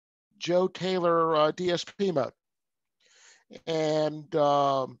Joe Taylor DSP mode. And,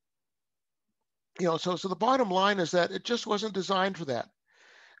 so the bottom line is that it just wasn't designed for that.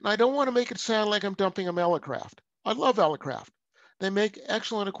 And I don't want to make it sound like I'm dumping on Elecraft. I love Elecraft. They make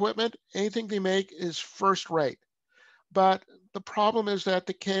excellent equipment. Anything they make is first rate. But the problem is that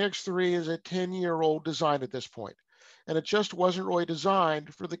the KX3 is a 10-year-old design at this point, and it just wasn't really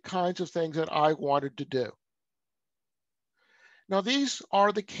designed for the kinds of things that I wanted to do. Now, these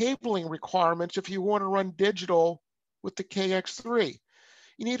are the cabling requirements if you want to run digital with the KX3.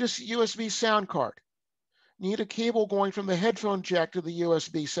 You need a USB sound card. You need a cable going from the headphone jack to the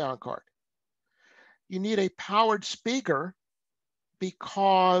USB sound card. You need a powered speaker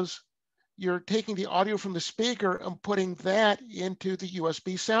because you're taking the audio from the speaker and putting that into the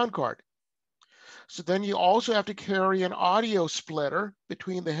USB sound card. So then you also have to carry an audio splitter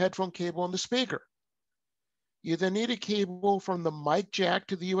between the headphone cable and the speaker. You then need a cable from the mic jack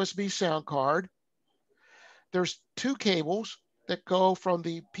to the USB sound card. There's two cables that go from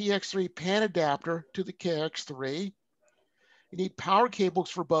the PX3 pan adapter to the KX3. You need power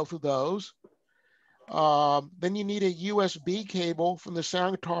cables for both of those. Then you need a USB cable from the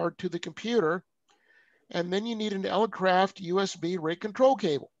sound card to the computer. And then you need an Elecraft USB rate control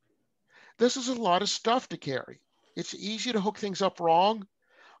cable. This is a lot of stuff to carry. It's easy to hook things up wrong.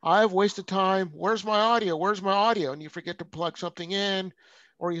 I've wasted time. Where's my audio? Where's my audio? And you forget to plug something in,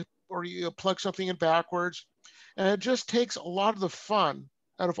 or you plug something in backwards. And it just takes a lot of the fun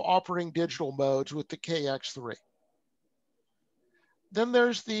out of operating digital modes with the KX3. Then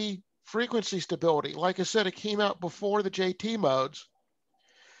there's the frequency stability. Like I said, it came out before the JT modes.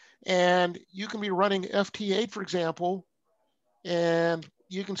 And you can be running FT8, for example, and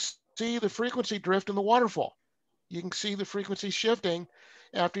you can see the frequency drift in the waterfall. You can see the frequency shifting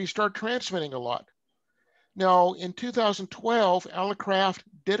after you start transmitting a lot. Now, in 2012, Elecraft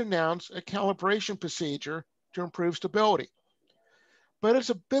did announce a calibration procedure to improve stability, but it's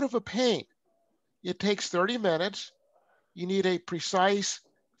a bit of a pain. It takes 30 minutes. You need a precise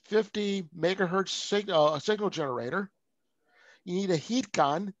 50 megahertz signal generator. You need a heat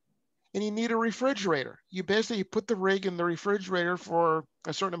gun, and you need a refrigerator. You basically put the rig in the refrigerator for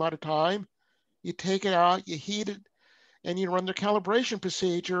a certain amount of time. You take it out, you heat it, and you run the calibration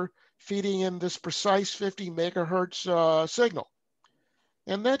procedure, feeding in this precise 50 megahertz signal.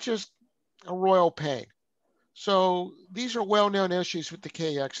 And that's just a royal pain. So these are well-known issues with the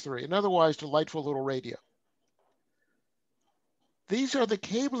KX3, an otherwise delightful little radio. These are the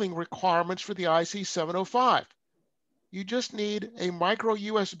cabling requirements for the IC-705. You just need a micro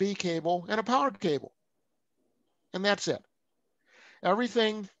USB cable and a power cable, and that's it.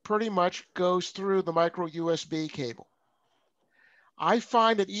 Everything pretty much goes through the micro USB cable. I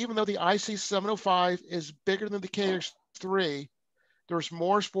find that even though the IC-705 is bigger than the KX3, there's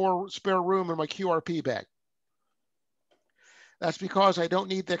more spare room in my QRP bag. That's because I don't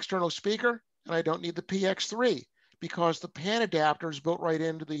need the external speaker and I don't need the PX3 because the pan adapter is built right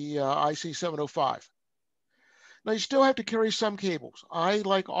into the IC-705. Now you still have to carry some cables. I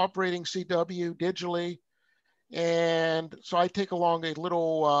like operating CW digitally, and so I take along a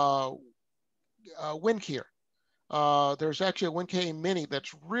little WinKey. There's actually a WinKey Mini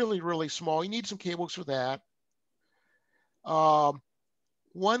that's really, really small. You need some cables for that.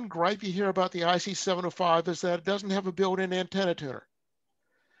 One gripe you hear about the IC-705 is that it doesn't have a built-in antenna tuner.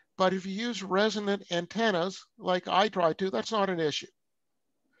 But if you use resonant antennas, like I try to, that's not an issue.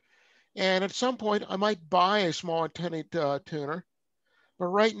 And at some point, I might buy a small antenna tuner. But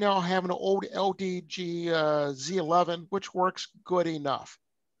right now, I have an old LDG Z11, which works good enough.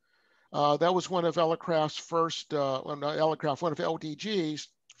 That was one of Elecraft's first, one of LDG's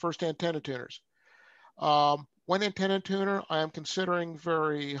first antenna tuners. One antenna tuner I am considering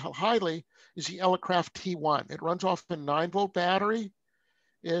very highly is the Elecraft T1. It runs off a 9-volt battery.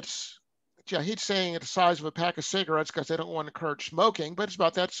 It's, I hate saying it's the size of a pack of cigarettes because I don't want to encourage smoking, but it's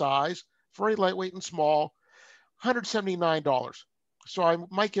about that size, very lightweight and small, $179. So I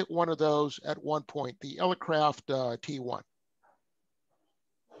might get one of those at one point, the Elecraft T1.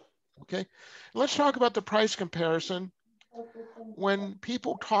 Okay, let's talk about the price comparison. When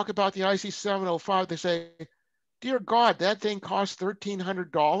people talk about the IC-705, they say, dear God, that thing costs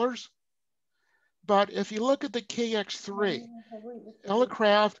 $1,300. But if you look at the KX3,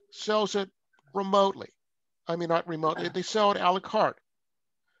 Elecraft sells it remotely. I mean, not remotely, they sell it a la carte.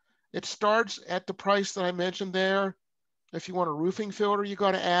 It starts at the price that I mentioned there. If you want a roofing filter, you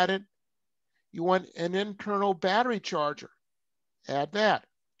got to add it. You want an internal battery charger, add that.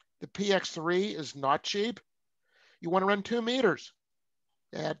 The PX3 is not cheap. You want to run 2 meters,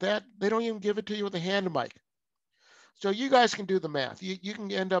 add that. They don't even give it to you with a hand mic. So you guys can do the math. You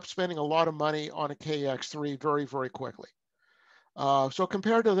can end up spending a lot of money on a KX3 very, very quickly. So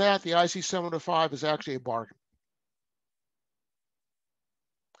compared to that, the IC-705 is actually a bargain.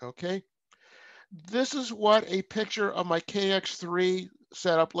 Okay. This is what a picture of my KX3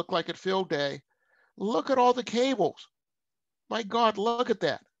 setup looked like at field day. Look at all the cables. My God, look at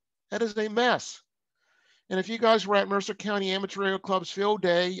that. That is a mess. And if you guys were at Mercer County Amateur Radio Club's field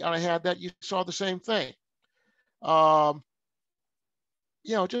day and I had that, you saw the same thing. You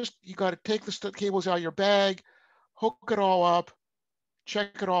know, just you got to take the cables out of your bag, hook it all up,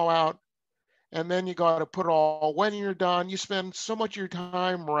 check it all out, and then you got to put it all. When you're done, you spend so much of your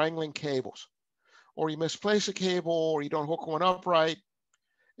time wrangling cables, or you misplace a cable, or you don't hook one up right.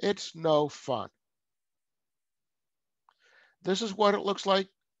 It's no fun. This is what it looks like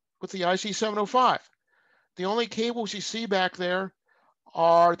with the IC-705. The only cables you see back there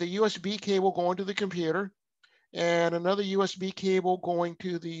are the USB cable going to the computer and another USB cable going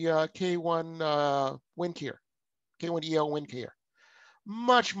to the K1 wind gear, K1EL wind gear.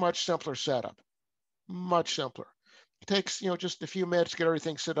 Much, much simpler setup. Much simpler. It takes, just a few minutes to get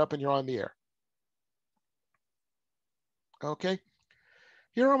everything set up and you're on the air. Okay.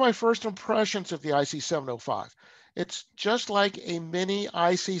 Here are my first impressions of the IC-705. It's just like a mini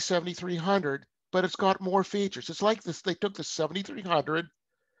IC-7300, but it's got more features. It's like this, they took the 7300,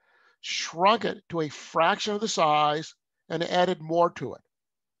 shrunk it to a fraction of the size, and added more to it.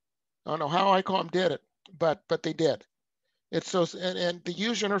 I don't know how ICOM did it, but they did. It's so, and the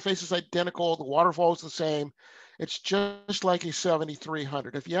user interface is identical. The waterfall is the same. It's just like a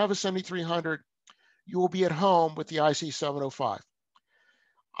 7300. If you have a 7300, you will be at home with the IC-705.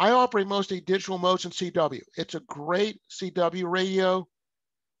 I operate mostly digital modes in CW. It's a great CW radio,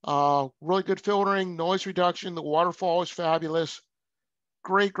 really good filtering, noise reduction. The waterfall is fabulous.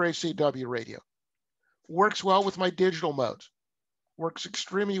 Great, great CW radio. Works well with my digital modes. Works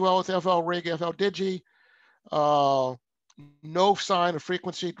extremely well with FL Rig, FL Digi. No sign of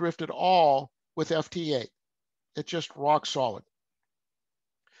frequency drift at all with FT8. It's just rock solid.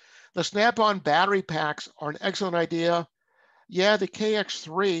 The snap-on battery packs are an excellent idea. Yeah, the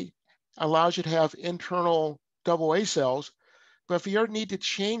KX3 allows you to have internal AA cells, but if you ever need to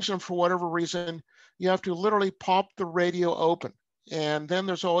change them for whatever reason, you have to literally pop the radio open. And then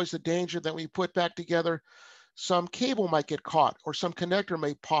there's always the danger that when you put back together, some cable might get caught or some connector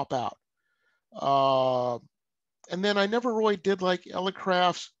may pop out. And then I never really did like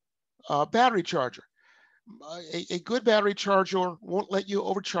Elecraft's battery charger. A good battery charger won't let you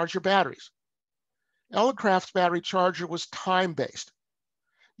overcharge your batteries. Elecraft's battery charger was time-based.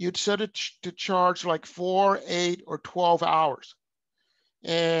 You'd set it to charge like 4, 8, or 12 hours.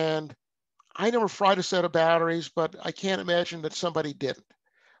 And I never fried a set of batteries, but I can't imagine that somebody didn't.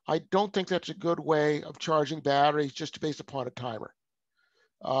 I don't think that's a good way of charging batteries just based upon a timer.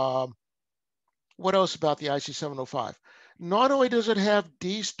 What else about the IC-705? Not only does it have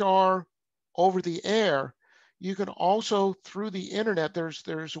D-Star over the air, you can also, through the internet, there's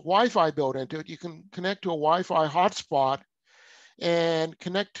Wi-Fi built into it. You can connect to a Wi-Fi hotspot and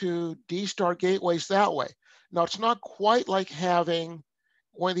connect to D-Star gateways that way. Now, it's not quite like having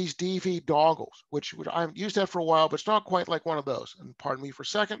one of these DV dongles, which I've used that for a while, but it's not quite like one of those. And pardon me for a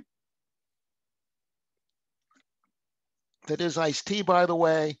second. That is iced tea, by the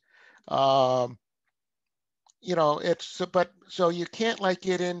way. So you can't like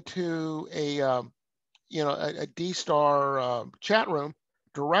get into a D-Star chat room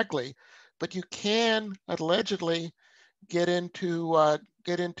directly, but you can allegedly get into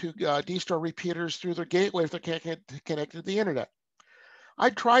D-Star repeaters through their gateway if they can't get connected to the internet. I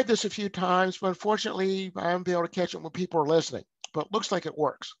tried this a few times, but unfortunately, I haven't been able to catch it when people are listening, but it looks like it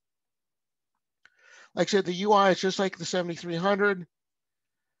works. Like I said, the UI is just like the 7300.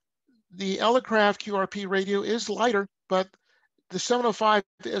 The Elecraft QRP radio is lighter, but the 705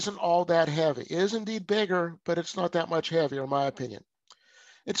 isn't all that heavy. It is indeed bigger, but it's not that much heavier, in my opinion.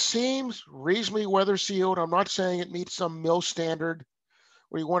 It seems reasonably weather sealed. I'm not saying it meets some mill standard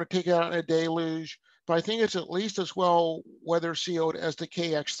where you want to take it out in a deluge, but I think it's at least as well weather sealed as the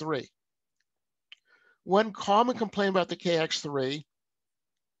KX3. One common complaint about the KX3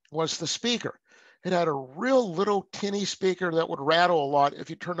 was the speaker. It had a real little tinny speaker that would rattle a lot if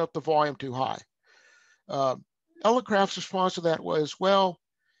you turned up the volume too high. Elecraft's response to that was, well,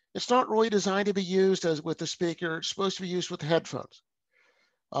 it's not really designed to be used as with the speaker. It's supposed to be used with headphones.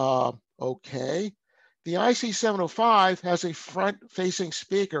 Okay. The IC-705 has a front-facing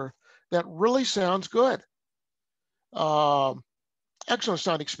speaker that really sounds good. Excellent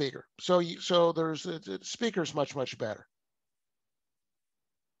sounding speaker. So the speaker is much, much better.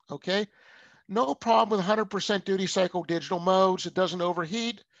 Okay. No problem with 100% duty cycle digital modes. It doesn't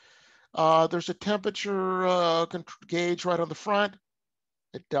overheat. There's a temperature gauge right on the front.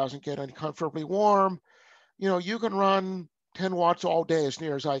 It doesn't get uncomfortably warm. You know, you can run 10 watts all day as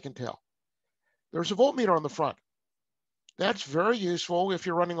near as I can tell. There's a voltmeter on the front. That's very useful if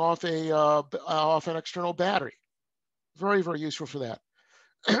you're running off an external battery. Very, very useful for that.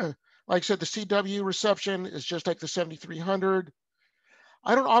 Like I said, the CW reception is just like the 7300.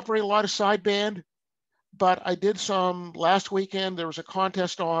 I don't operate a lot of sideband, but I did some last weekend. There was a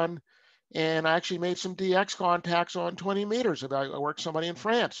contest on, and I actually made some DX contacts on 20 meters. I worked somebody in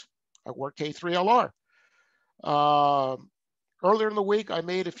France. I worked K3LR. Earlier in the week, I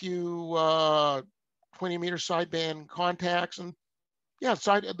made a few 20-meter sideband contacts, and yeah,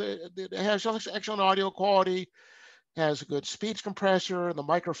 it has excellent audio quality, has a good speech compressor, and the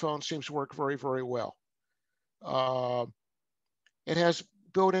microphone seems to work very, very well. It has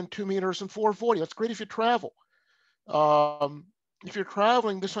built-in 2 meters and 440. That's great if you travel. If you're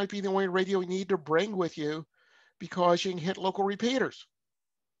traveling, this might be the only radio you need to bring with you because you can hit local repeaters.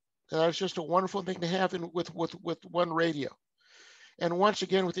 That's just a wonderful thing to have with one radio. And once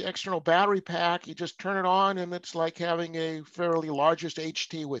again, with the external battery pack, you just turn it on and it's like having a fairly largest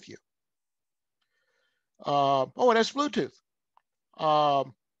HT with you. Oh, it has Bluetooth.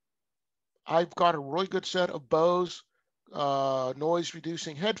 I've got a really good set of Bose noise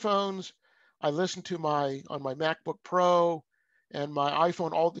reducing headphones. I listen to on my MacBook Pro and my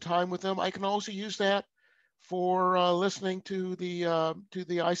iPhone all the time with them. I can also use that for listening to the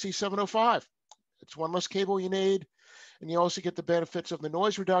IC-705. It's one less cable you need, and you also get the benefits of the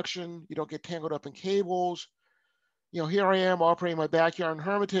noise reduction. You don't get tangled up in cables. You know, here I am operating my backyard in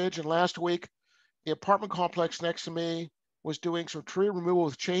Hermitage, and last week the apartment complex next to me was doing some tree removal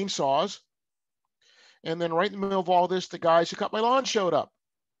with chainsaws. And then right in the middle of all this, the guys who cut my lawn showed up.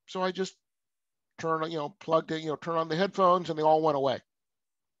 So I just turned, plugged in, turned on the headphones, and they all went away.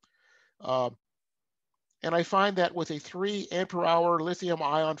 And I find that with a 3 ampere hour lithium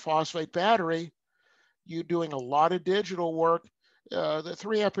ion phosphate battery, you're doing a lot of digital work. The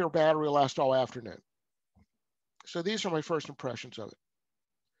 3 ampere battery will last all afternoon. So these are my first impressions of it.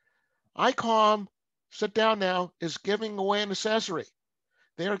 ICOM, sit down now, is giving away an accessory.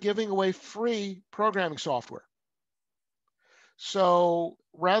 They are giving away free programming software. So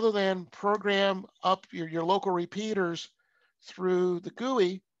rather than program up your local repeaters through the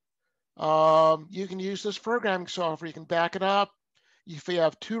GUI, you can use this programming software. You can back it up. If you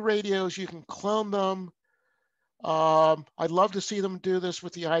have 2 radios, you can clone them. I'd love to see them do this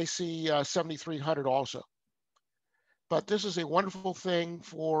with the IC-7300 also. But this is a wonderful thing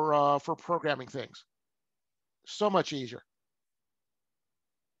for programming things. So much easier.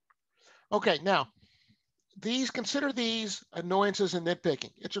 Okay, now, consider these annoyances and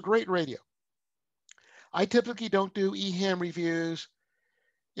nitpicking. It's a great radio. I typically don't do eHAM reviews.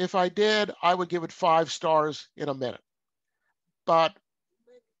 If I did, I would give it 5 stars in a minute. But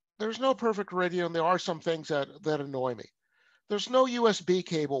there's no perfect radio, and there are some things that annoy me. There's no USB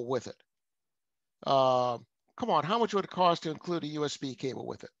cable with it. Come on, how much would it cost to include a USB cable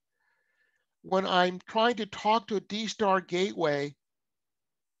with it? When I'm trying to talk to a D-Star gateway,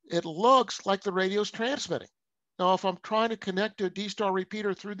 it looks like the radio's transmitting. Now, if I'm trying to connect to a D-Star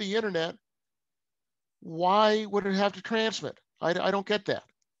repeater through the internet, why would it have to transmit? I don't get that.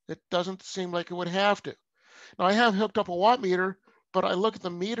 It doesn't seem like it would have to. Now, I have hooked up a watt meter, but I look at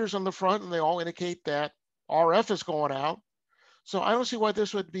the meters on the front and they all indicate that RF is going out. So I don't see why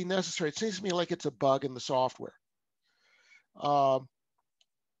this would be necessary. It seems to me like it's a bug in the software.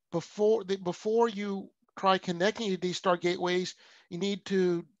 Before you try connecting to D-Star gateways, you need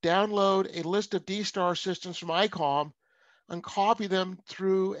to download a list of D-Star systems from ICOM and copy them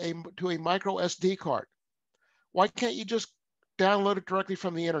to a micro SD card. Why can't you just download it directly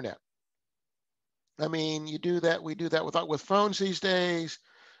from the internet? I mean, you do that. We do that with phones these days.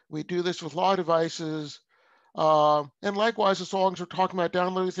 We do this with a lot of devices. And likewise, as long as we're talking about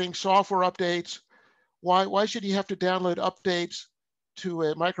downloading things, software updates, why should you have to download updates to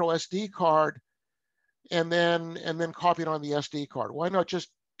a micro SD card and then copy it on the SD card? Why not just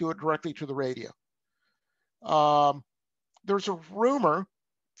do it directly to the radio? There's a rumor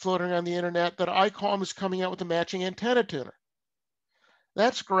floating on the internet that ICOM is coming out with a matching antenna tuner.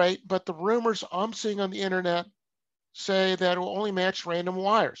 That's great, but the rumors I'm seeing on the internet say that it will only match random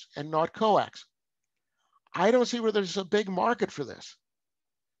wires and not coax. I don't see where there's a big market for this.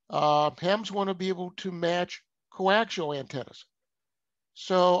 Hams want to be able to match coaxial antennas.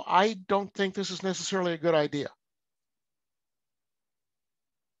 So I don't think this is necessarily a good idea.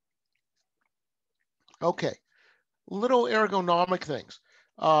 Okay, little ergonomic things.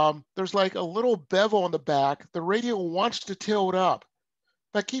 there's like a little bevel on the back. The radio wants to tilt up,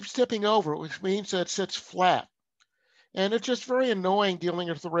 but keeps tipping over, which means that it sits flat. And it's just very annoying dealing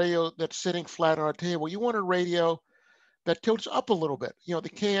with the radio that's sitting flat on a table. You want a radio that tilts up a little bit. You know, the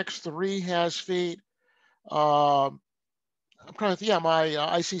KX3 has feet. I'm trying to think, yeah, my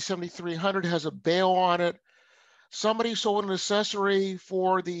IC-705 has a bail on it. Somebody sold an accessory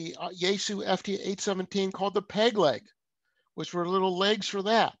for the Yaesu FT817 called the peg leg, which were little legs for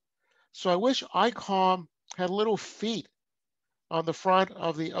that. So I wish ICOM had little feet on the front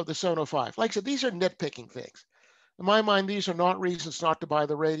of the 705. Like I said, these are nitpicking things. In my mind, these are not reasons not to buy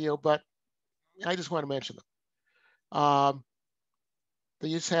the radio, but I just want to mention them.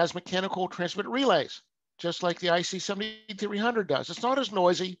 This has mechanical transmit relays, just like the IC-70300 does. It's not as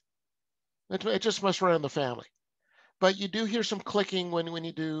noisy. It just must run in the family. But you do hear some clicking when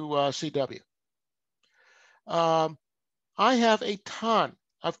you do CW. I have a ton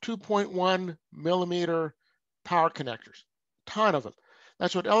of 2.1 millimeter power connectors, a ton of them.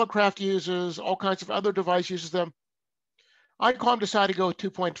 That's what Elecraft uses, all kinds of other devices uses them. ICOM decided to go with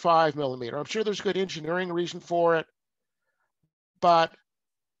 2.5 millimeter. I'm sure there's good engineering reason for it, but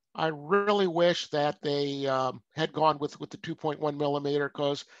I really wish that they had gone with the 2.1 millimeter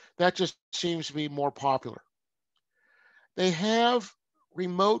because that just seems to be more popular. They have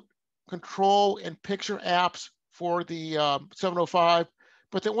remote control and picture apps for the 705,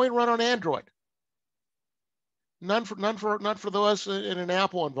 but they only run on Android. None for those in an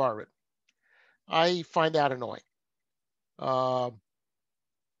Apple environment. I find that annoying.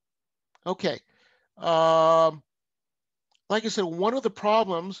 Okay. Like I said, one of the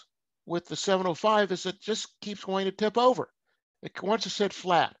problems with the 705 is it just keeps going to tip over. It wants to sit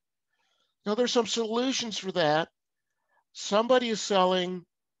flat. Now there's some solutions for that. Somebody is selling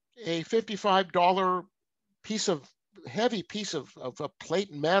a $55 heavy piece of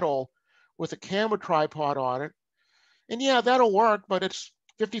plate metal with a camera tripod on it. And yeah, that'll work, but it's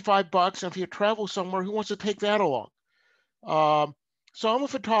 $55. And if you travel somewhere, who wants to take that along? So I'm a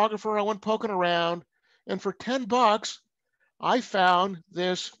photographer. I went poking around, and for $10, I found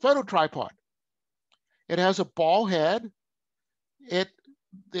this photo tripod. It has a ball head.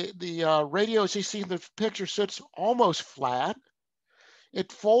 The radio, as you see in the picture, sits almost flat.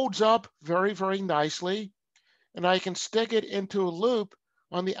 It folds up very, very nicely, and I can stick it into a loop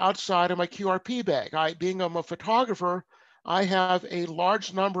on the outside of my QRP bag. Being I'm a photographer, I have a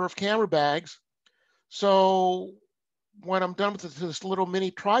large number of camera bags. So when I'm done with this little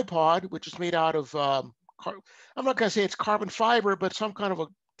mini tripod, which is made out of, I'm not going to say it's carbon fiber, but some kind of a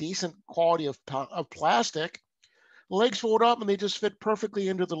decent quality of plastic, the legs fold up and they just fit perfectly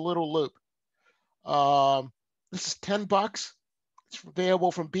into the little loop. This is $10. It's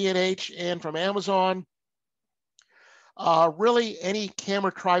available from B&H and from Amazon. Really, any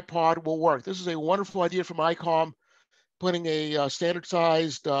camera tripod will work. This is a wonderful idea from ICOM, putting a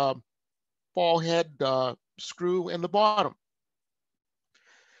standard-sized ball head screw in the bottom.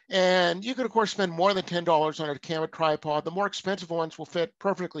 And you could, of course, spend more than $10 on a camera tripod. The more expensive ones will fit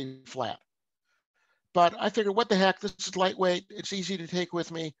perfectly flat. But I figured, what the heck, this is lightweight, it's easy to take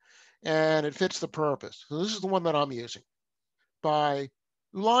with me, and it fits the purpose. So this is the one that I'm using, by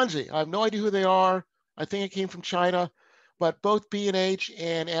Ulanzi. I have no idea who they are. I think it came from China, but both B&H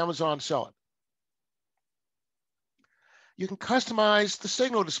and Amazon sell it. You can customize the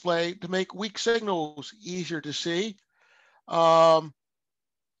signal display to make weak signals easier to see.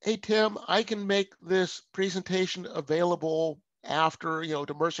 Hey, Tim, I can make this presentation available after,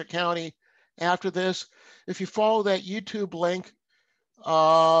 to Mercer County after this. If you follow that YouTube link,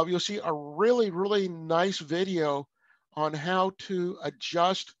 you'll see a really, really nice video on how to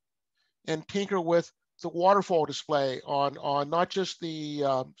adjust and tinker with the waterfall display on not just the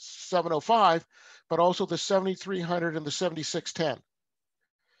 705, but also the 7300 and the 7610.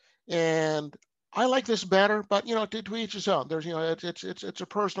 And I like this better, but to each his own. There's it's a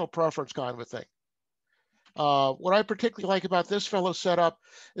personal preference kind of a thing. What I particularly like about this fellow setup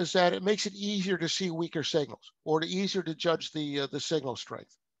is that it makes it easier to see weaker signals, or easier to judge the signal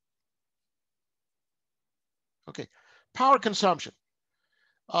strength. Okay, power consumption.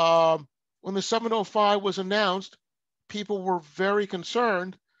 When the 705 was announced, people were very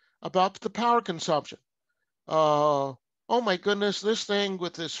concerned about the power consumption. Oh my goodness, this thing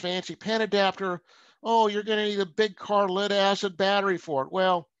with this fancy pen adapter, oh, you're going to need a big car lead acid battery for it.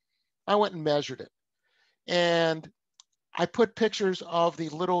 Well, I went and measured it. And I put pictures of the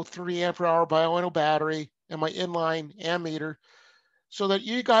little 3 ampere-hour bioenno battery and my inline ammeter so that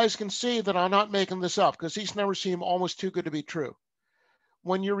you guys can see that I'm not making this up, because these numbers seem almost too good to be true.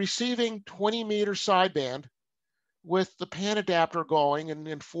 When you're receiving 20 meter sideband with the pan adapter going and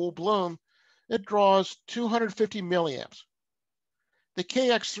in full bloom, it draws 250 milliamps. The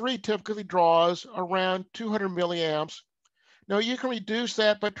KX3 typically draws around 200 milliamps. Now you can reduce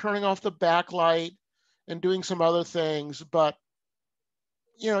that by turning off the backlight and doing some other things, but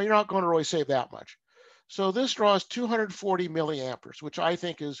you're not going to really save that much. So this draws 240 milliamperes, which I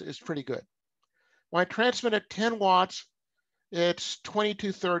think is pretty good. When I transmit at 10 watts, it's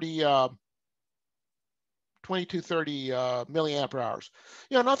 2230 milliampere hours.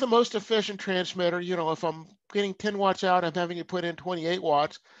 Not the most efficient transmitter. If I'm getting 10 watts out, I'm having to put in 28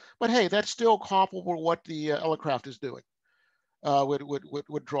 watts. But hey, that's still comparable to what the Elecraft is doing,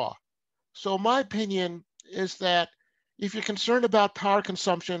 would draw. So my opinion is that if you're concerned about power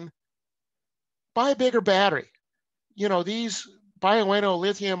consumption, buy a bigger battery. These Bioenno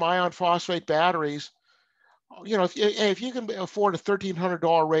lithium ion phosphate batteries, if you can afford a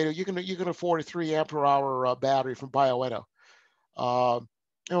 $1,300 radio, you can afford a 3 ampere hour battery from Bioenno.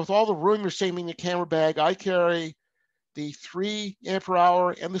 And with all the room you're saving in the camera bag, I carry the 3 ampere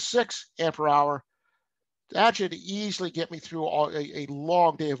hour and the 6 ampere hour. That should easily get me through a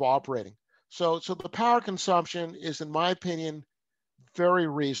long day of operating. So the power consumption is, in my opinion, very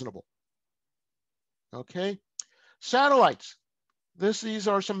reasonable. Okay, satellites. These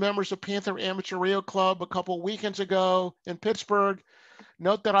are some members of Panther Amateur Radio Club a couple of weekends ago in Pittsburgh.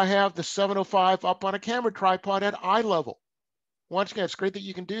 Note that I have the 705 up on a camera tripod at eye level. Once again, it's great that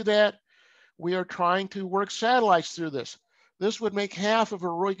you can do that. We are trying to work satellites through this. This would make half of a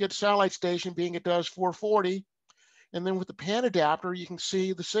really good satellite station, being it does 440. And then with the pan adapter, you can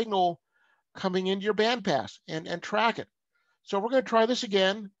see the signal coming into your bandpass and track it. So we're going to try this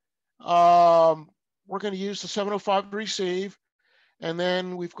again. We're going to use the 705 to receive. And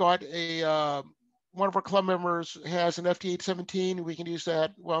then we've got one of our club members has an FT817. We can use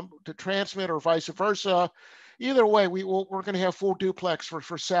that to transmit or vice versa. Either way, we're going to have full duplex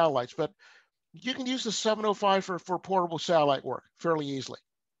for satellites, but you can use the 705 for portable satellite work fairly easily.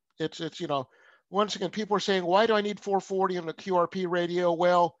 It's once again, people are saying, why do I need 440 on a QRP radio?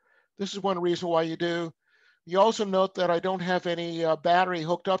 Well, this is one reason why you do. You also note that I don't have any battery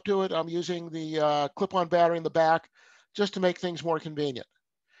hooked up to it. I'm using the clip-on battery in the back just to make things more convenient.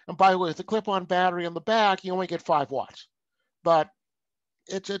 And by the way, with the clip-on battery on the back, you only get 5 watts, but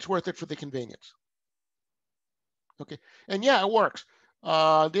it's worth it for the convenience. Okay, and yeah, it works.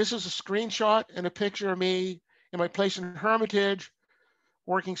 This is a screenshot and a picture of me in my place in Hermitage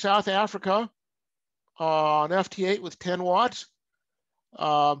working South Africa on FT8 with 10 watts.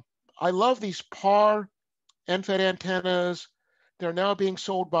 I love these PAR end-fed antennas. They're now being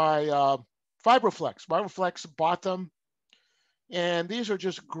sold by Fibroflex. Fibroflex bought them. And these are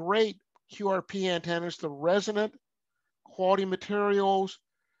just great QRP antennas. The resonant quality materials,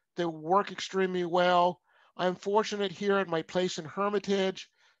 they work extremely well. I'm fortunate here at my place in Hermitage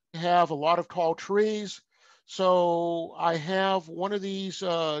to have a lot of tall trees. So I have one of these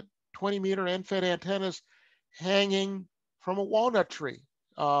 20-meter end-fed antennas hanging from a walnut tree.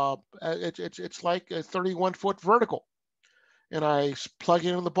 It's like a 31-foot vertical. And I plug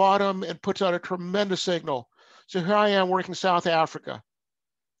it in the bottom and puts out a tremendous signal. So here I am working South Africa.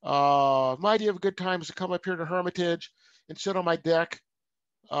 My idea of a good time is to come up here to Hermitage and sit on my deck,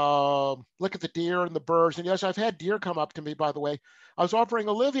 look at the deer and the birds. And yes, I've had deer come up to me, by the way. I was offering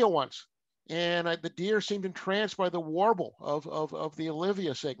Olivia once, and the deer seemed entranced by the warble of the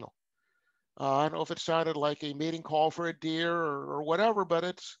Olivia signal. I don't know if it sounded like a mating call for a deer or whatever, but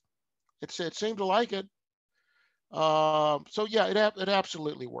it seemed to like it. So yeah, it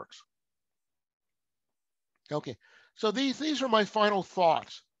absolutely works. Okay, so these are my final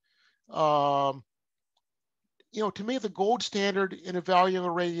thoughts. To me, the gold standard in evaluating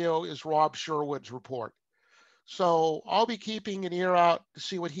a radio is Rob Sherwood's report. So I'll be keeping an ear out to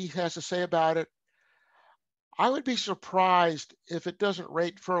see what he has to say about it. I would be surprised if it doesn't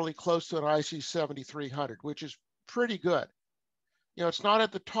rate fairly close to an IC-70300, which is pretty good. It's not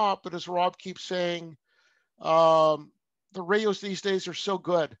at the top, but as Rob keeps saying, the radios these days are so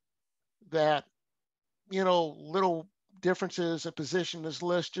good that, little differences in position in this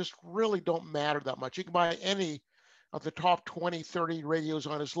list just really don't matter that much. You can buy any of the top 20, 30 radios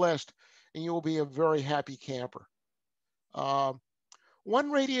on his list, and you will be a very happy camper.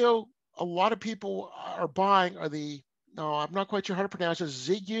 One radio a lot of people are buying are I'm not quite sure how to pronounce it,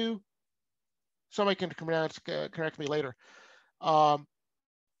 Zigu. Somebody can correct me later.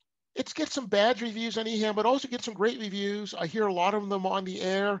 It's get some bad reviews on eHam, but also get some great reviews. I hear a lot of them on the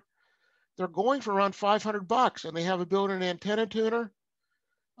air. They're going for around $500, and they have a built-in antenna tuner.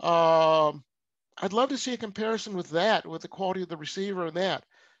 I'd love to see a comparison with that, with the quality of the receiver and that.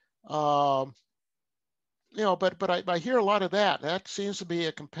 I hear a lot of that. That seems to be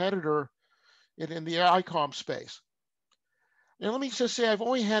a competitor in the ICOM space. And let me just say, I've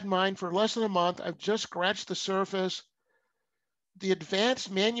only had mine for less than a month. I've just scratched the surface. The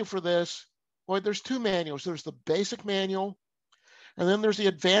advanced manual for this, well, there's two manuals. There's the basic manual, and then there's the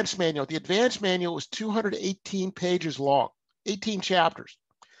advanced manual. The advanced manual is 218 pages long, 18 chapters.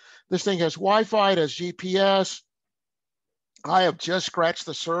 This thing has Wi-Fi, it has GPS. I have just scratched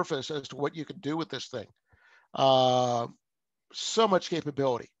the surface as to what you can do with this thing. So much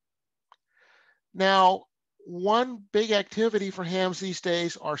capability. Now, one big activity for hams these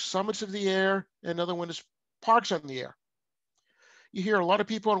days are summits of the air, and another one is parks on the air. You hear a lot of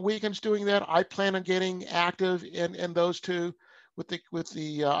people on weekends doing that. I plan on getting active in those two with the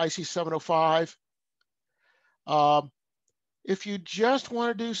IC-705. If you just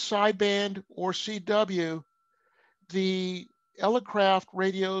want to do sideband or CW, the Elecraft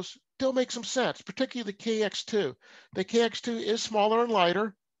radios still make some sense, particularly the KX2. The KX2 is smaller and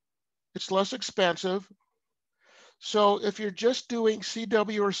lighter. It's less expensive. So if you're just doing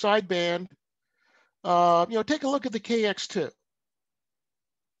CW or sideband, take a look at the KX2.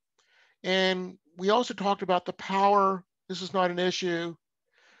 And we also talked about the power. This is not an issue.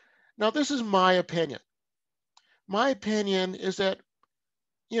 Now, this is my opinion. My opinion is that,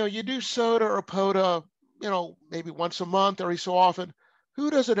 you do SOTA or POTA, maybe once a month or every so often. Who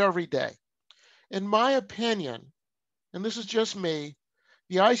does it every day? In my opinion, and this is just me,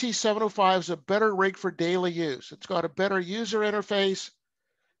 the IC-705 is a better rig for daily use. It's got a better user interface.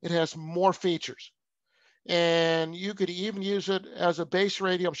 It has more features. And you could even use it as a base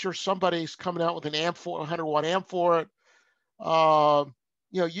radio. I'm sure somebody's coming out with an amp for 100-watt amp for it.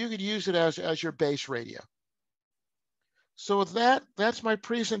 You could use it as your base radio. So with that, that's my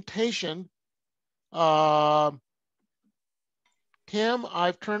presentation. Tim,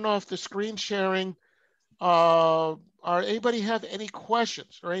 I've turned off the screen sharing. Anybody have any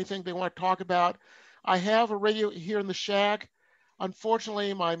questions or anything they want to talk about? I have a radio here in the shack.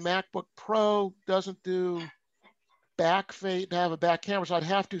 Unfortunately, my MacBook Pro doesn't do to have a back camera, so I'd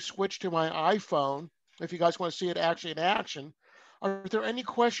have to switch to my iPhone if you guys want to see it actually in action. Are there any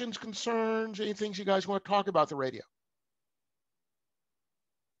questions, concerns, any things you guys want to talk about the radio?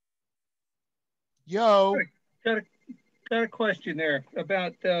 Yo. Got a question there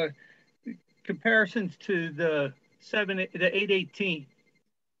about comparisons to the 818.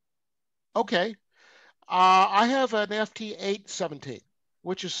 Okay. I have an FT817,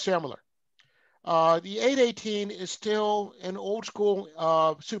 which is similar. The 818 is still an old school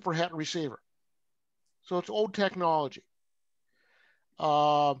super het receiver. So it's old technology.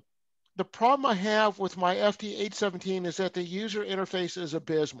 The problem I have with my FT817 is that the user interface is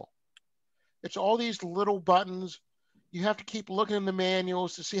abysmal. It's all these little buttons. You have to keep looking in the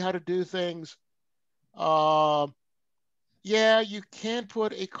manuals to see how to do things. Yeah, you can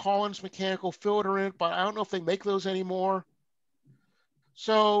put a Collins mechanical filter in it, but I don't know if they make those anymore.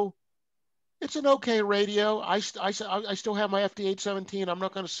 So it's an okay radio. I still have my FT817. I'm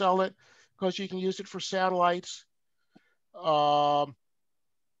not going to sell it because you can use it for satellites. But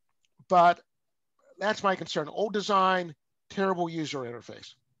that's my concern. Old design, terrible user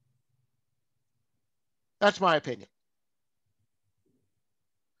interface. That's my opinion.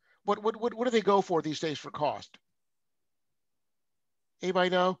 What do they go for these days for cost?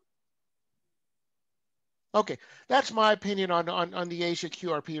 Anybody know? Okay, that's my opinion on the Asia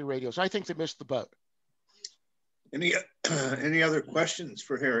QRP radios. I think they missed the boat. Any other questions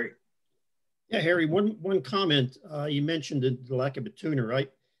for Harry? Yeah, Harry, one comment. You mentioned the lack of a tuner, right?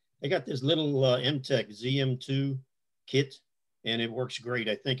 I got this little MTech ZM2 kit, and it works great.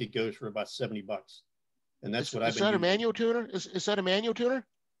 I think it goes for about $70. And that's what I've been using. Is that a manual tuner? Is that a manual tuner?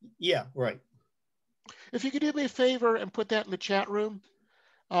 Yeah, right. If you could do me a favor and put that in the chat room,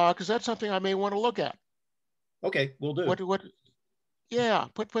 because that's something I may want to look at. Okay, we'll do. Yeah,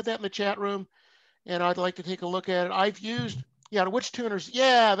 put that in the chat room, and I'd like to take a look at it. I've used, which tuners?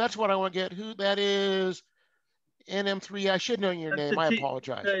 Yeah, that's what I want to get. Who that is? NM3. I should know your name. I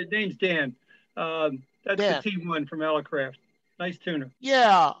apologize. Name's Dan. That's Dan. The T1 from Elecraft. Nice tuner.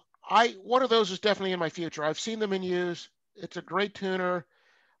 Yeah, one of those is definitely in my future. I've seen them in use. It's a great tuner.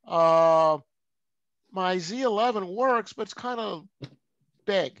 My Z11 works, but it's kind of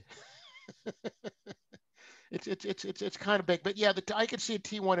big. It's kind of big, but yeah, I could see a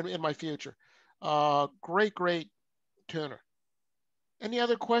T1 in my future. Great tuner. Any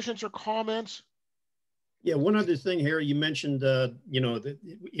other questions or comments? Yeah, one other thing, Harry, you mentioned, that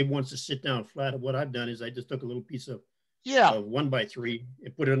it wants to sit down flat. What I've done is I just took a little piece of 1x3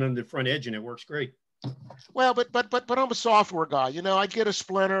 and put it under the front edge, and it works great. Well, but I'm a software guy. You know, I'd get a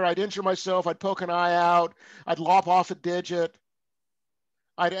splinter, I'd injure myself, I'd poke an eye out, I'd lop off a digit,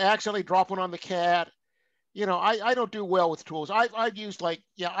 I'd accidentally drop one on the cat. You know, I don't do well with tools. I've used like,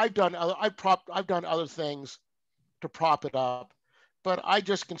 yeah, I've done other things to prop it up, but I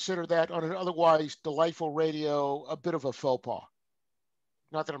just consider that on an otherwise delightful radio a bit of a faux pas.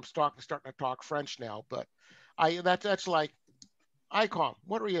 Not that I'm starting to talk French now, but that's like, ICOM,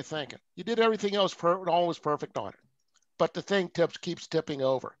 what were you thinking? You did everything else always perfect on it, but the thing keeps tipping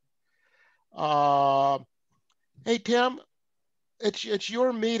over. Hey Tim, it's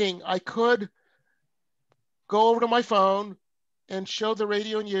your meeting. I could go over to my phone and show the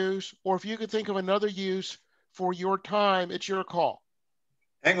radio in use, or if you could think of another use for your time, it's your call.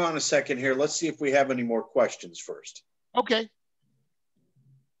 Hang on a second here. Let's see if we have any more questions first. Okay.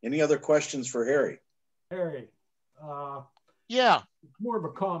 Any other questions for Harry? Harry. Yeah. It's more of a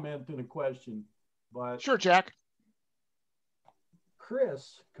comment than a question, but sure, Jack.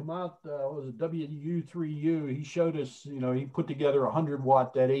 Chris come out, was it W3YJ? He showed us, you know, he put together 100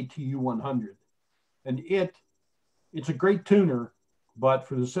 watt, that ATU 100. And it's a great tuner, but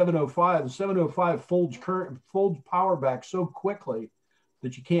for the 705, the 705 folds power back so quickly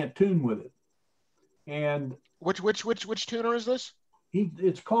that you can't tune with it. And which tuner is this?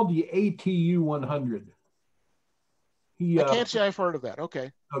 It's called the ATU 100. I can't say I've heard of that.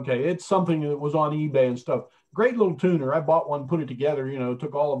 Okay. Okay, it's something that was on eBay and stuff. Great little tuner. I bought one, put it together. You know, it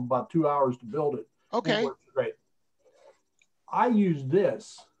took all of about 2 hours to build it. Okay. It works great. I use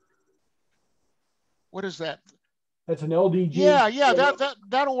this. What is that? That's an LDG. Yeah,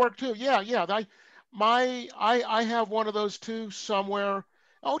 that'll work too. Yeah. I have one of those too somewhere.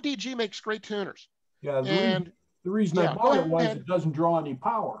 LDG makes great tuners. Yeah, the reason I bought it was it doesn't draw any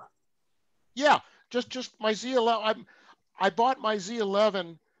power. Yeah, just my Z11. I bought my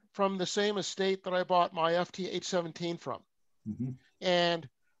Z11 from the same estate that I bought my FT817 from. Mm-hmm. And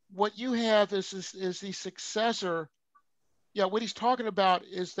what you have is the successor. Yeah, what he's talking about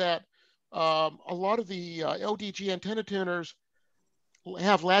is that a lot of the LDG antenna tuners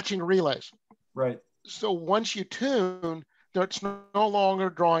have latching relays. Right. So once you tune, it's no longer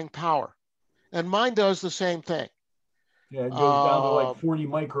drawing power. And mine does the same thing. Yeah, it goes down to like 40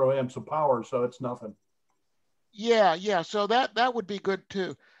 microamps of power, so it's nothing. Yeah. So that would be good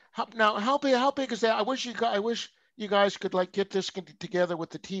too. How big is that? I wish you guys could like get this together with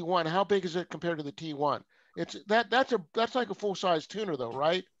the T1. How big is it compared to the T1? It's that's like a full size tuner though,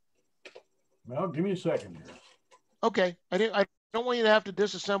 right? Well, give me a second here. Okay, I don't want you to have to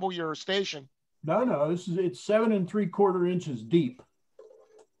disassemble your station. No, it's 7 3/4 inches deep,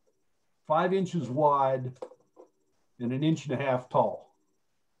 5 inches wide, and 1.5 inches tall.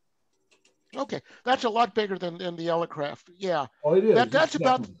 Okay, that's a lot bigger than the Elecraft. Yeah. Oh, it is. That's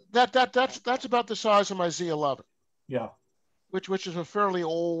about the size of my Z11. Yeah. Which is a fairly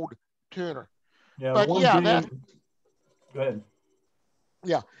old tuner. Yeah. But yeah, Go ahead.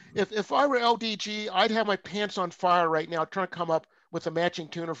 Yeah. If I were LDG, I'd have my pants on fire right now trying to come up with a matching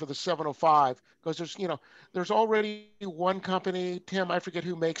tuner for the 705 because there's already one company, Tim, I forget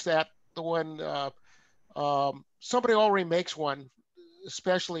who makes that. The one somebody already makes one.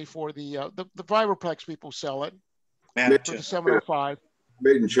 Especially for the Vibroplex people sell it for the 705.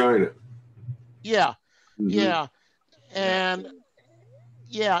 Made in China. Yeah, mm-hmm.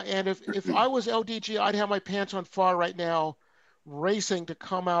 Yeah, and if I was LDG, I'd have my pants on fire right now, racing to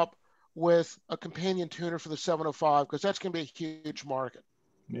come up with a companion tuner for the 705 because that's going to be a huge market.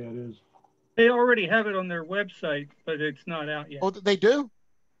 Yeah, it is. They already have it on their website, but it's not out yet. Oh, they do?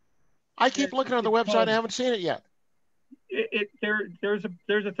 I keep looking on the website. I haven't seen it yet. There's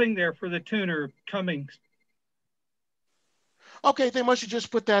a thing there for the tuner coming. Okay, they must have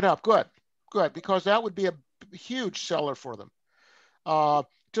just put that up. Good, because that would be a huge seller for them.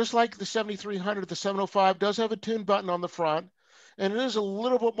 Just like the 7300, the 705 does have a tune button on the front, and it is a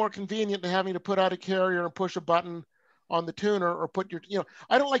little bit more convenient than having to put out a carrier and push a button on the tuner or put your,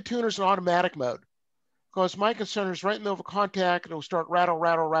 I don't like tuners in automatic mode because my concern is right in the middle of a contact, it'll start rattle,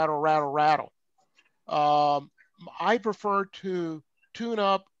 rattle, rattle, rattle, rattle. I prefer to tune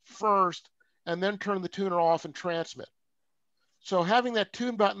up first and then turn the tuner off and transmit. So having that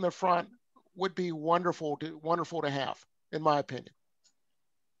tune button in the front would be wonderful to have, in my opinion.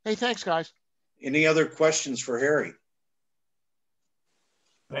 Hey, thanks, guys. Any other questions for Harry?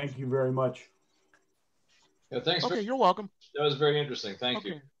 Thank you very much. Yeah, thanks. Okay, you're welcome. That was very interesting. Thank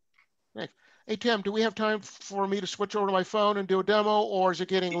you. Thanks. Hey, Tim, do we have time for me to switch over to my phone and do a demo, or is it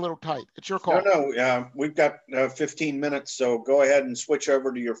getting a little tight? It's your call. No, we've got 15 minutes, so go ahead and switch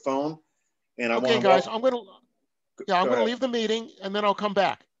over to your phone. And okay, guys, I'm gonna leave the meeting and then I'll come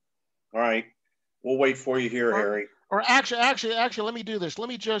back. All right. We'll wait for you here, Harry. Or actually, let me do this. Let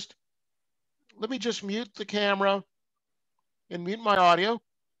me just mute the camera and mute my audio.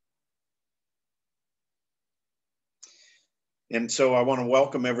 And so I want to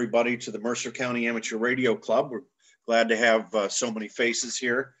welcome everybody to the Mercer County Amateur Radio Club. We're glad to have so many faces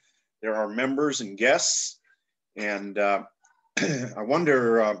here. There are members and guests. And I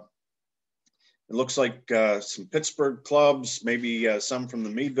wonder, it looks like some Pittsburgh clubs, maybe some from the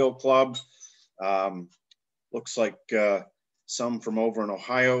Meadville Club. Looks like some from over in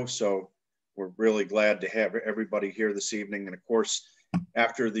Ohio. So we're really glad to have everybody here this evening. And of course,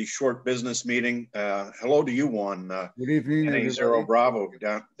 after the short business meeting, hello to you, Juan. Good evening, NA0 Bravo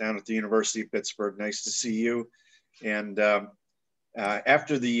down at the University of Pittsburgh. Nice to see you. And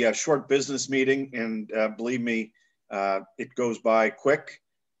after the short business meeting, and believe me, it goes by quick,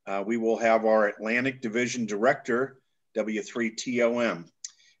 we will have our Atlantic Division Director, W3TOM.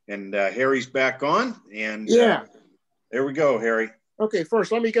 And Harry's back on. And yeah, there we go, Harry. Okay,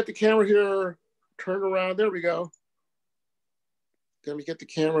 first, let me get the camera here, turn around. There we go. Let me get the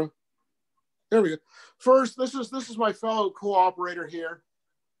camera. There we go. First, this is my fellow cooperator here.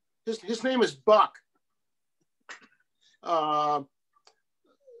 His name is Buck. I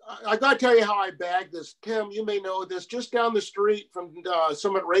got to tell you how I bagged this. Tim, you may know this. Just down the street from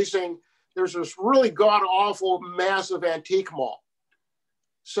Summit Racing, there's this really god-awful, massive antique mall.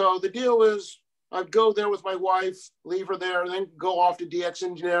 So the deal is I'd go there with my wife, leave her there, and then go off to DX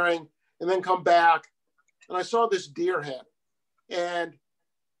Engineering, and then come back. And I saw this deer head. And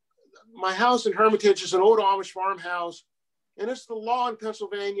my house in Hermitage is an old Amish farmhouse. And it's the law in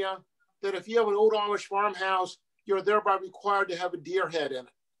Pennsylvania that if you have an old Amish farmhouse, you're thereby required to have a deer head in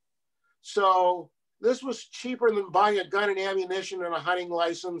it. So this was cheaper than buying a gun and ammunition and a hunting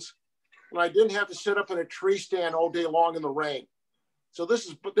license. And I didn't have to sit up in a tree stand all day long in the rain. So this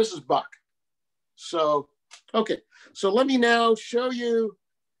is Buck. So, okay. So let me now show you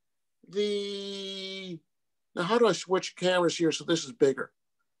now how do I switch cameras here so this is bigger?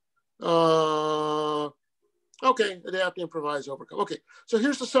 Okay, adapt, improvise, overcome. Okay, so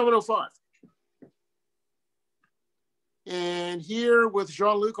here's the 705. And here with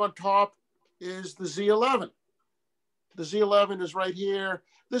Jean-Luc on top is the Z11. The Z11 is right here.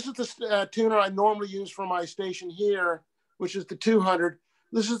 This is the tuner I normally use for my station here, which is the 200.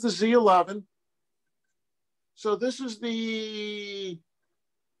 This is the Z11. So this is the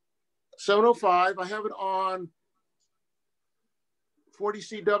 705. I have it on 40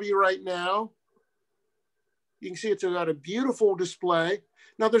 CW right now. You can see it's got a beautiful display.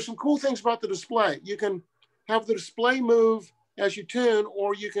 Now there's some cool things about the display. You can have the display move as you tune,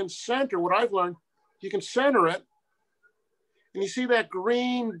 or you can center, what I've learned, you can center it. And you see that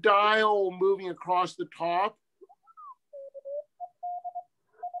green dial moving across the top.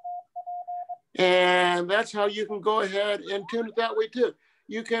 And that's how you can go ahead and tune it that way too.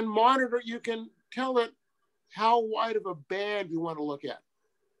 You can monitor, you can tell it how wide of a band you want to look at.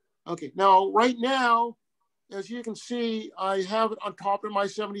 Okay, now right now, as you can see, I have it on top of my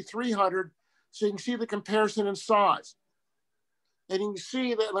 7300, so you can see the comparison in size. And you can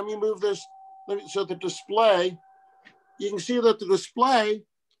see that, let me move this, so the display, you can see that the display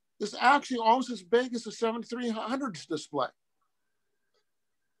is actually almost as big as the 7300's display.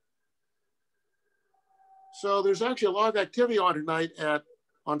 So there's actually a lot of activity on tonight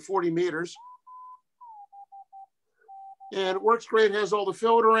on 40 meters. And it works great, it has all the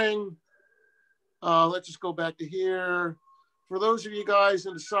filtering. Let's just go back to here. For those of you guys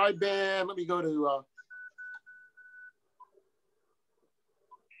in the sideband, let me go to,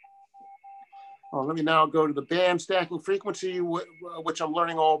 let me now go to the band stacking frequency, which I'm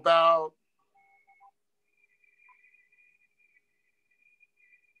learning all about.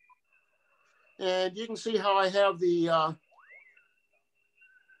 And you can see how I have the,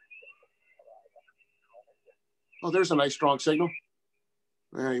 there's a nice strong signal.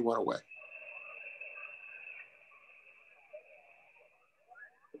 He went away.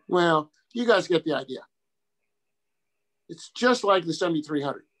 Well, you guys get the idea. It's just like the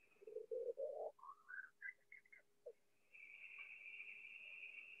 7300.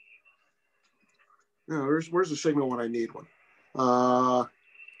 Now, where's the signal when I need one?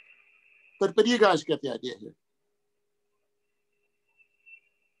 But you guys get the idea here.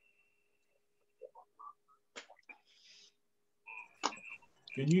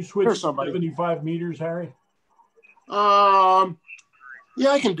 Can you switch 75 meters, Harry?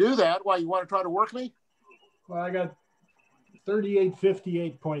 Yeah, I can do that. Why, you want to try to work me? Well, I got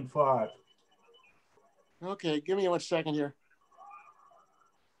 3858.5. Okay, give me 1 second here.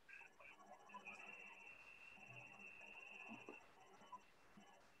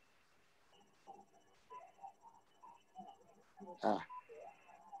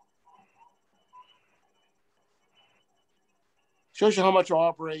 Shows you how much will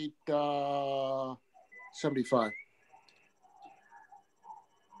operate 75.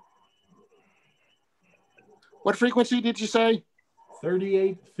 What frequency did you say?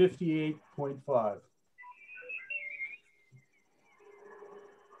 3858.5.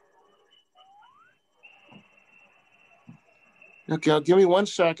 Okay, give me 1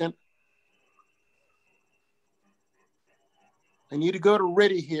 second. I need to go to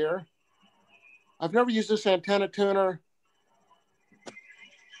RTTY here. I've never used this antenna tuner.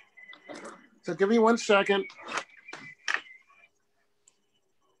 So give me 1 second.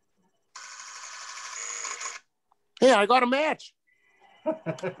 Hey, I got a match.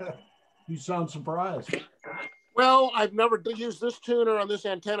 You sound surprised. Well, I've never used this tuner on this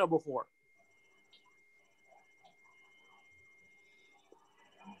antenna before.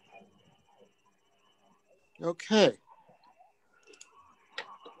 Okay.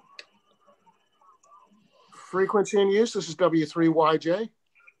 Frequency in use, this is W3YJ.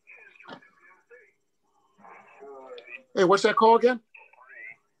 Hey, what's that call again?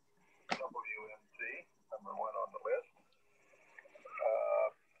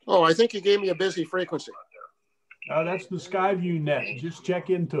 Oh, I think you gave me a busy frequency. Oh, that's the Skyview net. Just check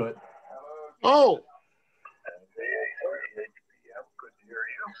into it. Oh.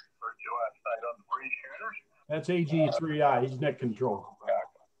 That's AG3I. He's net control.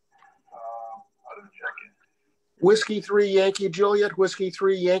 Whiskey 3 Yankee Juliet, Whiskey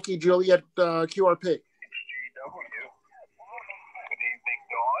 3 Yankee Juliet QRP.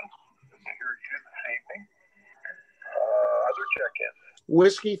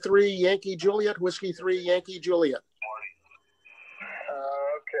 Whiskey 3 Yankee Juliet, Whiskey 3 Yankee Juliet. Okay,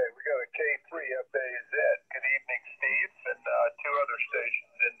 we got a K3FAZ. Good evening, Steve, and two other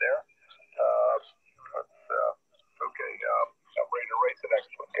stations in there. Okay, I'm ready to write the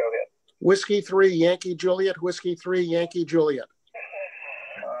next one. Go ahead. Whiskey 3 Yankee Juliet, Whiskey 3 Yankee Juliet.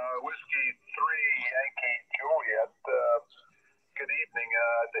 Whiskey 3 Yankee Juliet. Good evening.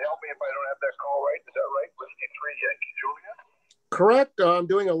 Help me if I don't have that call right. Is that right? Whiskey 3 Yankee Juliet? Correct. I'm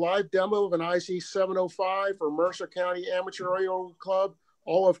doing a live demo of an IC-705 for Mercer County Amateur Radio Club,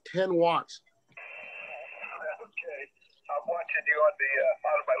 all of 10 watts. Okay. I'm watching you on the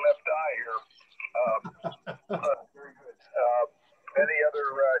out of my left eye here. Very good. Any other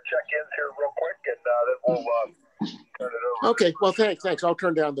check-ins here real quick, and then we'll turn it over. Okay. Well, thanks. I'll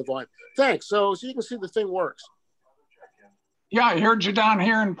turn down the volume. Thanks. So you can see the thing works. Yeah, I heard you down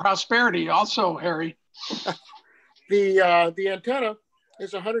here in Prosperity also, Harry. The antenna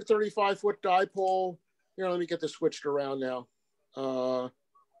is a 135-foot dipole. Here, let me get this switched around now.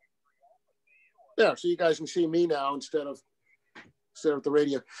 There, so you guys can see me now instead of the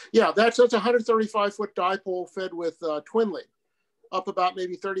radio. Yeah, that's a 135-foot dipole fed with twin lead, up about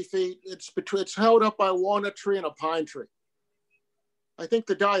maybe 30 feet. It's held up by a walnut tree and a pine tree. I think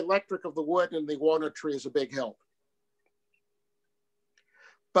the dielectric of the wood and the walnut tree is a big help.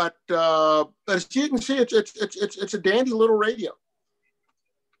 But as you can see, it's a dandy little radio.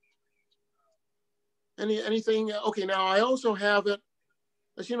 Anything? Okay, now I also have it.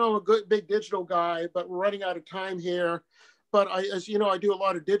 As you know, I'm a good big digital guy, but we're running out of time here. But as you know, I do a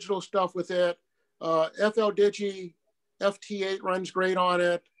lot of digital stuff with it. FL Digi FT8 runs great on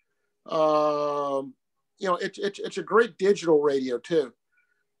it. You know, it's a great digital radio too.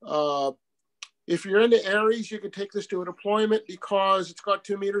 If you're into Aries, you can take this to a deployment because it's got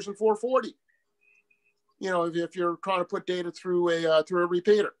 2 meters and 440. You know, if you're trying to put data through a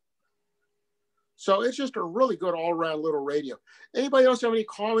repeater. So it's just a really good all-around little radio. Anybody else have any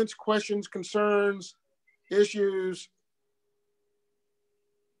comments, questions, concerns, issues?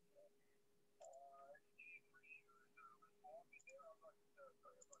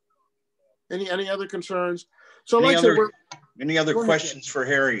 Any other concerns? So any other questions for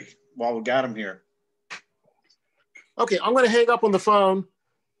Harry while we got him here? Okay, I'm going to hang up on the phone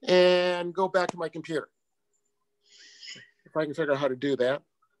and go back to my computer. If I can figure out how to do that.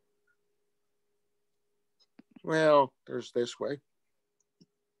 Well, there's this way.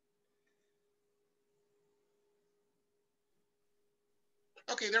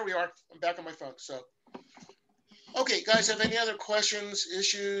 Okay, there we are. I'm back on my phone. So, okay, guys, have any other questions,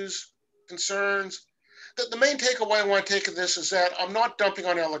 issues, concerns? The main takeaway I want to take of this is that I'm not dumping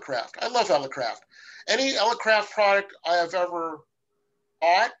on Elecraft. I love Elecraft. Any Elecraft product I have ever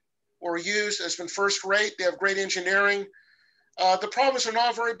bought or used has been first rate. They have great engineering. The problem is they're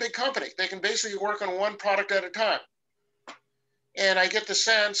not a very big company. They can basically work on one product at a time. And I get the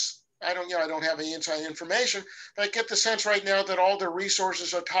sense, I don't have any inside information, but I get the sense right now that all their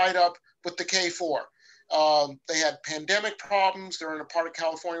resources are tied up with the K4. They had pandemic problems. They're in a part of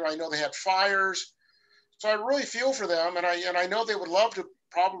California where I know they had fires. So I really feel for them, and I know they would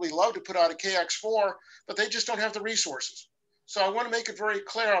probably love to put out a KX4, but they just don't have the resources. So I want to make it very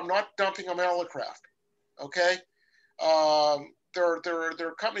clear, I'm not dumping on Elecraft, okay? They're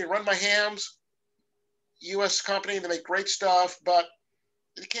a company run by hams, U.S. company, they make great stuff, but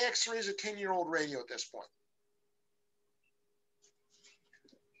the KX3 is a 10-year-old radio at this point.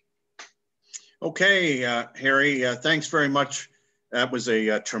 Okay, Harry, thanks very much. That was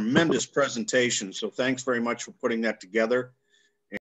a tremendous presentation. So thanks very much for putting that together.